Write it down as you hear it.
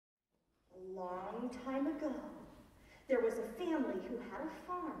long time ago, there was a family who had a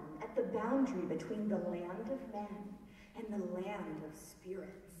farm at the boundary between the land of men and the land of spirits.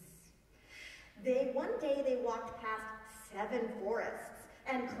 One day they walked past 7 forests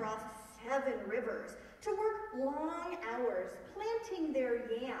and crossed 7 rivers to work long hours planting their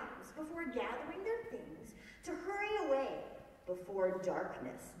yams before gathering their things to hurry away before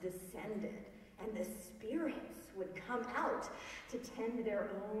darkness descended and the spirits would come out to tend their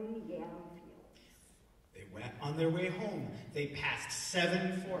own yam fields. They went on their way home. They passed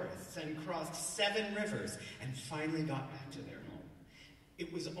 7 forests and crossed 7 rivers and finally got back to their home.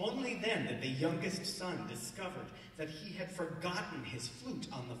 It was only then that the youngest son discovered that he had forgotten his flute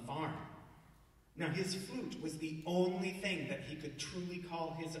on the farm. Now, his flute was the only thing that he could truly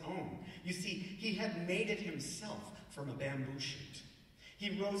call his own. You see, he had made it himself from a bamboo shoot.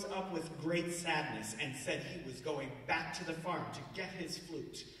 He rose up with great sadness and said he was going back to the farm to get his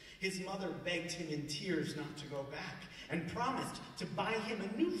flute. His mother begged him in tears not to go back and promised to buy him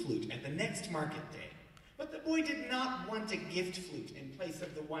a new flute at the next market day. But the boy did not want a gift flute in place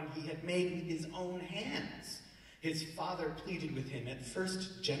of the one he had made with his own hands. His father pleaded with him, at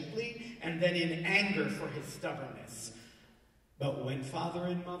first gently, and then in anger for his stubbornness. But when father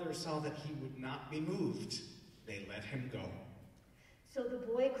and mother saw that he would not be moved, they let him go. So the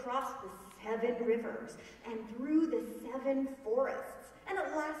boy crossed the 7 rivers and through the 7 forests, and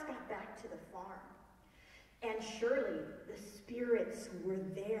at last got back to the farm. And surely the spirits were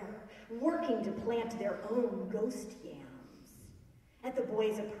there, working to plant their own ghost yams. At the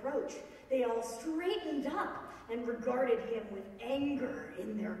boy's approach, they all straightened up and regarded him with anger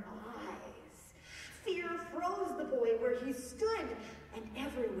in their eyes. Fear froze the boy where he stood, and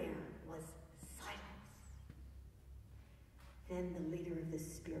everywhere was silence. Then the leader of the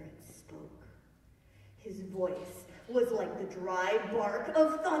spirits spoke. His voice was like the dry bark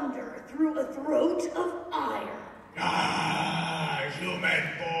of thunder through a throat of iron. Ah, human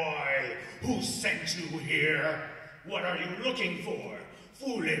boy, who sent you here? What are you looking for?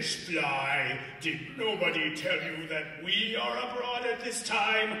 Foolish fly, did nobody tell you that we are abroad at this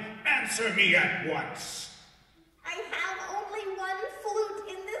time? Answer me at once. I have only one flute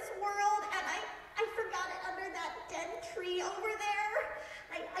in this world, and I forgot it under that dead tree over there.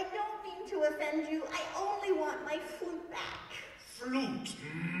 I don't mean to offend you. I only want my flute back. Flute,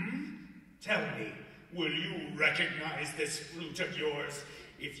 Tell me, will you recognize this flute of yours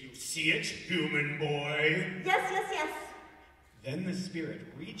if you see it, human boy? Yes. Then the spirit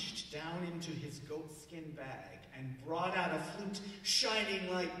reached down into his goatskin bag and brought out a flute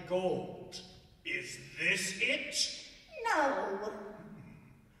shining like gold. Is this it? No.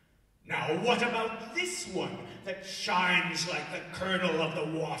 Now what about this one that shines like the kernel of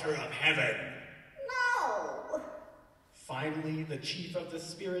the water of heaven? No. Finally, the chief of the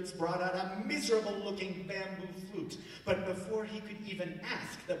spirits brought out a miserable-looking bamboo flute. But before he could even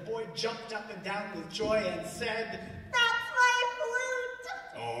ask, the boy jumped up and down with joy and said, That's my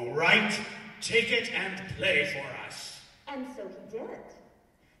flute! All right, take it and play for us. And so he did.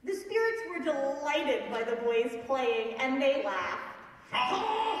 The spirits were delighted by the boy's playing, and they laughed.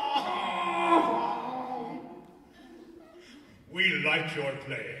 We like your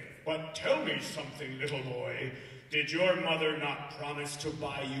playing, but tell me something, little boy. Did your mother not promise to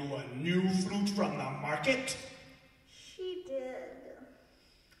buy you a new flute from the market? She did.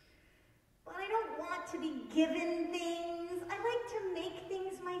 But I don't want to be given things. I like to make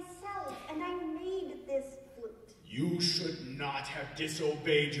things myself, and I made this flute. You should not have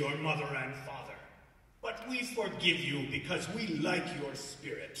disobeyed your mother and father. But we forgive you because we like your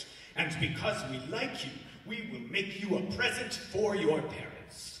spirit. And because we like you, we will make you a present for your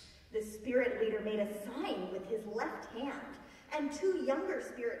parents. The spirit leader made a sign with his left hand, and 2 younger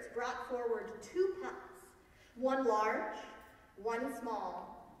spirits brought forward 2 pots, one large, one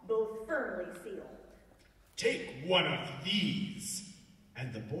small, both firmly sealed. Take one of these.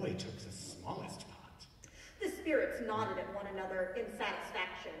 and the boy took the smallest pot. The spirits nodded at one another in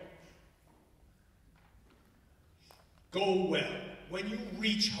satisfaction. Go well. When you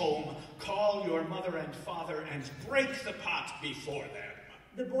reach home, call your mother and father and break the pot before them.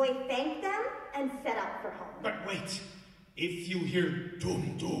 The boy thanked them and set out for home. But wait, if you hear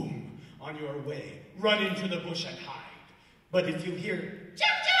doom doom on your way, run into the bush and hide. But if you hear jum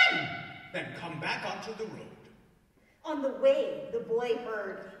jum, then come back onto the road. On the way, the boy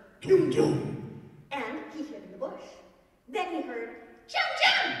heard Doom doom. and he hid in the bush. Then he heard jum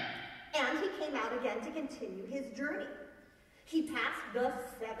jum, and he came out again to continue his journey. He passed the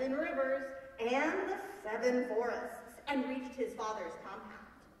 7 rivers and the 7 forests and reached his father's compound.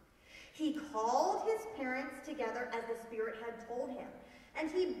 He called his parents together as the spirit had told him, and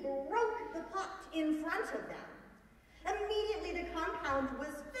he broke the pot in front of them. Immediately the compound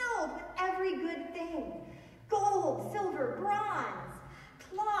was filled with every good thing: gold, silver, bronze,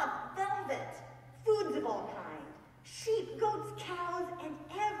 cloth, velvet, foods of all kinds, sheep, goats, cows, and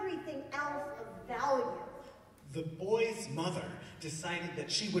everything else of value. The boy's mother decided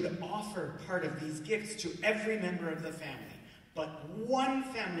that she would offer part of these gifts to every member of the family. But one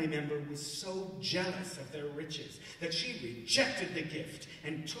family member was so jealous of their riches that she rejected the gift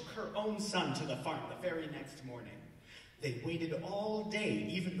and took her own son to the farm the very next morning. They waited all day,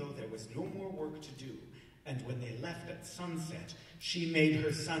 even though there was no more work to do. And when they left at sunset, she made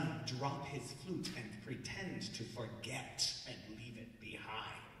her son drop his flute and pretend to forget and leave it behind.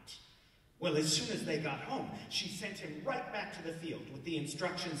 Well, as soon as they got home, she sent him right back to the field with the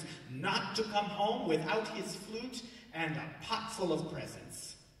instructions not to come home without his flute and a pot full of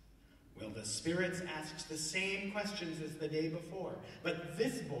presents. Well, the spirits asked the same questions as the day before, but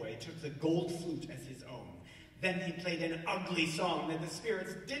this boy took the gold flute as his own. Then he played an ugly song that the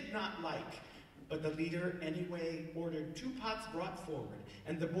spirits did not like, but the leader anyway ordered 2 pots brought forward,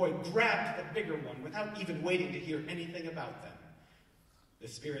 and the boy grabbed the bigger one without even waiting to hear anything about them. The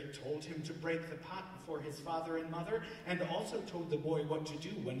spirit told him to break the pot before his father and mother, and also told the boy what to do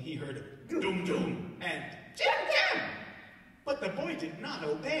when he heard doom doom and jam jam. But the boy did not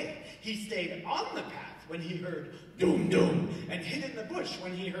obey. He stayed on the path when he heard doom doom, and hid in the bush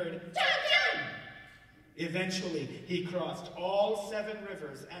when he heard jam jam. Eventually, he crossed all 7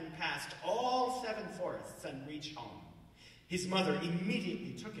 rivers and passed all 7 forests and reached home. His mother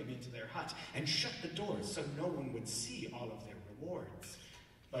immediately took him into their hut and shut the doors so no one would see all of their rewards.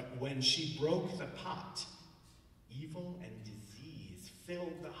 But when she broke the pot, evil and disease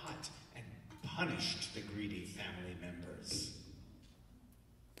filled the hut and punished the greedy family members.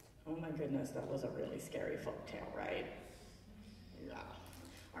 Oh my goodness, that was a really scary folktale, right? Yeah.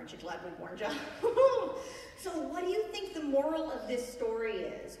 Aren't you glad we warned you? So what do you think the moral of this story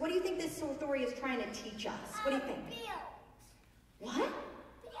is? What do you think this story is trying to teach us? What do you think? Build. What?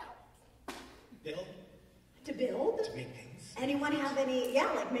 Build? To build? To make things. Anyone have any,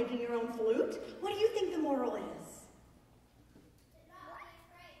 like making your own flute? What do you think the moral is?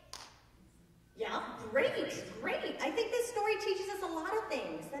 Yeah, great. I think this story teaches us a lot of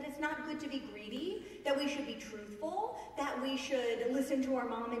things. That it's not good to be greedy, that we should be truthful, that we should listen to our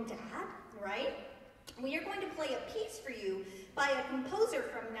mom and dad, right? We are going to play a piece for you by a composer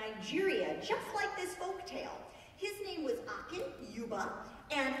from Nigeria, just like this folktale. His name was Akin Yuba,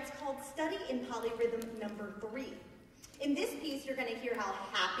 and it's called Study in Polyrhythm Number 3. In this piece, you're going to hear how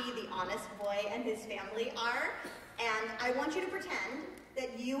happy the honest boy and his family are, and I want you to pretend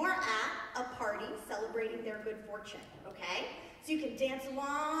that you are at a party celebrating their good fortune, okay? So you can dance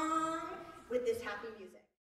along with this happy music.